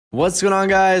What's going on,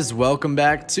 guys? Welcome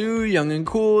back to Young and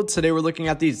Cool. Today we're looking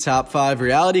at the top 5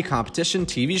 reality competition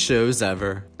TV shows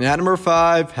ever. At number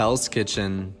 5, Hell's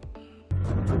Kitchen.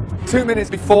 2 minutes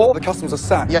before the customers are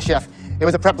sat. Yes, chef. It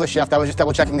was a prep list, chef. I was just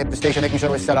double checking the station, making sure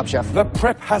it was set up, chef. The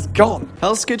prep has gone.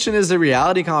 Hell's Kitchen is a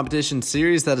reality competition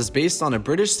series that is based on a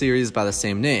British series by the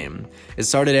same name. It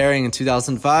started airing in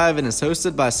 2005 and is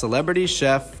hosted by celebrity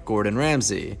chef Gordon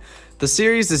Ramsay. The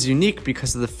series is unique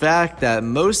because of the fact that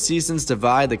most seasons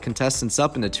divide the contestants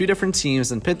up into 2 different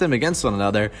teams and pit them against one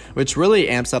another, which really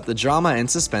amps up the drama and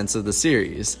suspense of the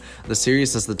series. The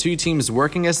series has the 2 teams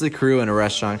working as the crew in a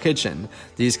restaurant kitchen.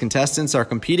 These contestants are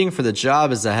competing for the job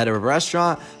as the head of a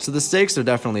restaurant, so the stakes are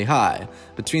definitely high.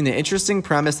 Between the interesting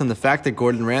premise and the fact that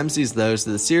Gordon Ramsay is the host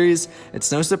of the series,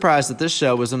 it's no surprise that this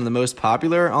show was one of the most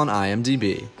popular on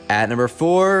IMDb. At number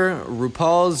 4,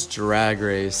 RuPaul's Drag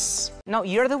Race. No,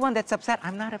 you're the one that's upset.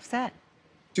 I'm not upset.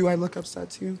 Do I look upset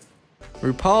to you?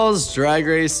 RuPaul's Drag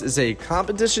Race is a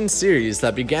competition series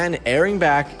that began airing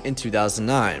back in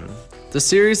 2009. The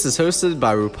series is hosted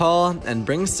by RuPaul and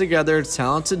brings together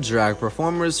talented drag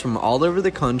performers from all over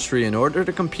the country in order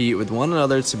to compete with one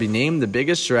another to be named the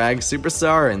biggest drag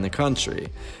superstar in the country.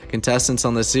 Contestants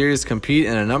on the series compete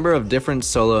in a number of different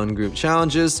solo and group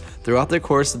challenges throughout the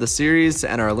course of the series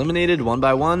and are eliminated one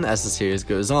by one as the series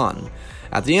goes on.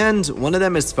 At the end, one of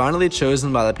them is finally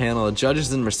chosen by the panel of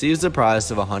judges and receives a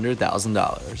prize of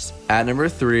 $100,000. At number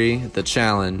 3, The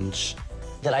Challenge.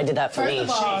 That I did that for me.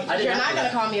 First of all, you're not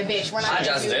gonna call me a bitch. We're not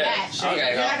gonna do that.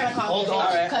 Okay, you're not gonna call me a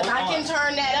bitch because I can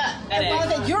turn that up. As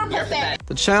long as you're pathetic.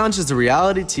 The Challenge is a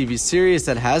reality TV series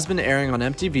that has been airing on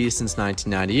MTV since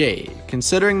 1998.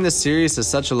 Considering this series has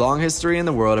such a long history in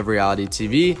the world of reality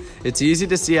TV, it's easy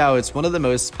to see how it's one of the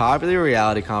most popular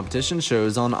reality competition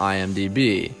shows on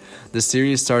IMDb. The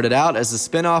series started out as a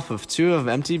spin-off of 2 of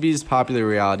MTV's popular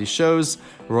reality shows,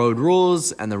 Road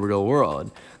Rules and The Real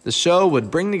World. The show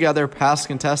would bring together past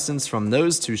contestants from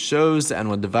those 2 shows and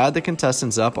would divide the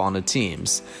contestants up onto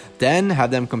teams, then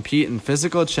have them compete in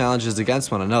physical challenges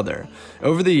against one another.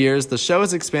 Over the years, the show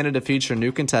has expanded to feature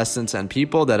new contestants and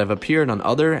people that have appeared on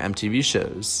other MTV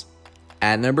shows.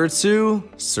 At number 2,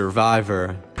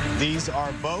 Survivor. These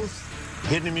are both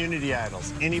hidden immunity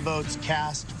idols. Any votes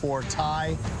cast for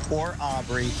Ty or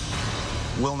Aubrey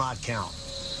will not count.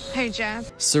 Hey,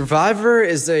 Jeff. Survivor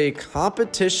is a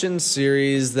competition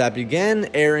series that began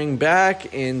airing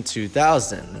back in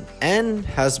 2000 and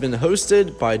has been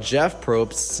hosted by Jeff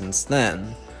Probst since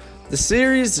then. The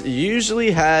series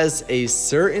usually has a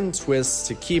certain twist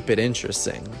to keep it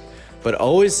interesting, but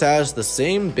always has the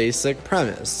same basic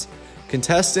premise.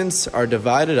 Contestants are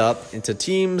divided up into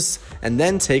teams and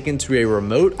then taken to a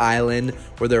remote island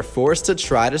where they're forced to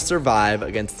try to survive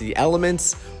against the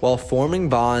elements while forming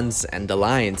bonds and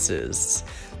alliances.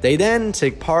 They then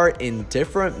take part in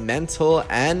different mental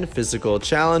and physical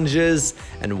challenges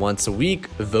and once a week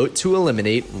vote to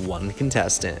eliminate one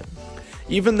contestant.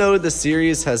 Even though the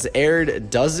series has aired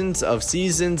dozens of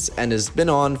seasons and has been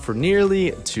on for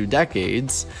nearly 2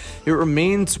 decades, it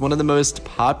remains one of the most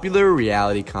popular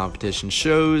reality competition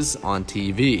shows on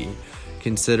TV.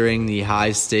 Considering the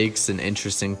high stakes and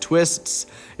interesting twists,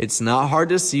 it's not hard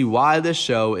to see why the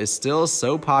show is still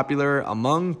so popular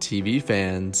among TV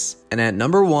fans. And at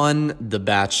number 1, The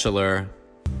Bachelor.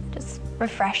 Just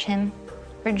refresh him,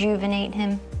 rejuvenate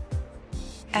him.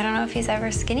 I don't know if he's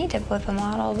ever skinny dipped with a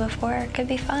model before. It could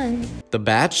be fun. The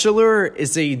Bachelor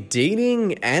is a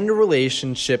dating and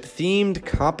relationship themed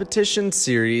competition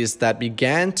series that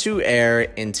began to air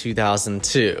in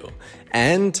 2002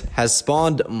 and has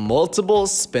spawned multiple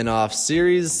spin-off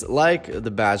series like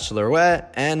The Bachelorette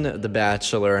and The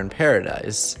Bachelor in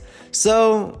Paradise.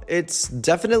 So it's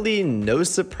definitely no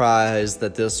surprise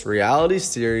that this reality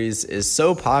series is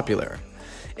so popular.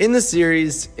 In the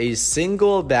series, a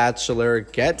single bachelor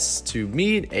gets to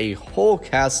meet a whole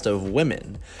cast of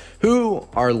women who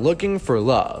are looking for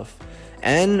love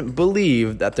and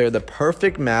believe that they're the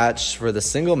perfect match for the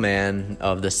single man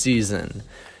of the season.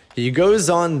 He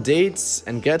goes on dates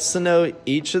and gets to know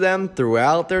each of them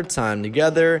throughout their time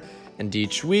together, and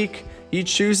each week he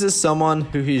chooses someone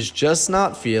who he's just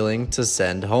not feeling to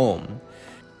send home.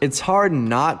 It's hard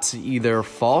not to either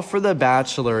fall for The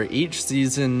Bachelor each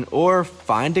season or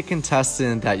find a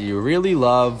contestant that you really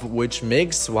love, which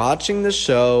makes watching the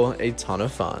show a ton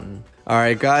of fun.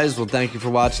 Alright guys, well thank you for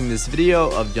watching this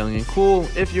video of Young and Cool.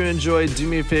 If you enjoyed, do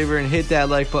me a favor and hit that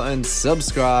like button,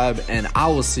 subscribe, and I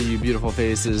will see you beautiful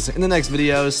faces in the next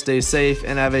video. Stay safe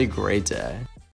and have a great day.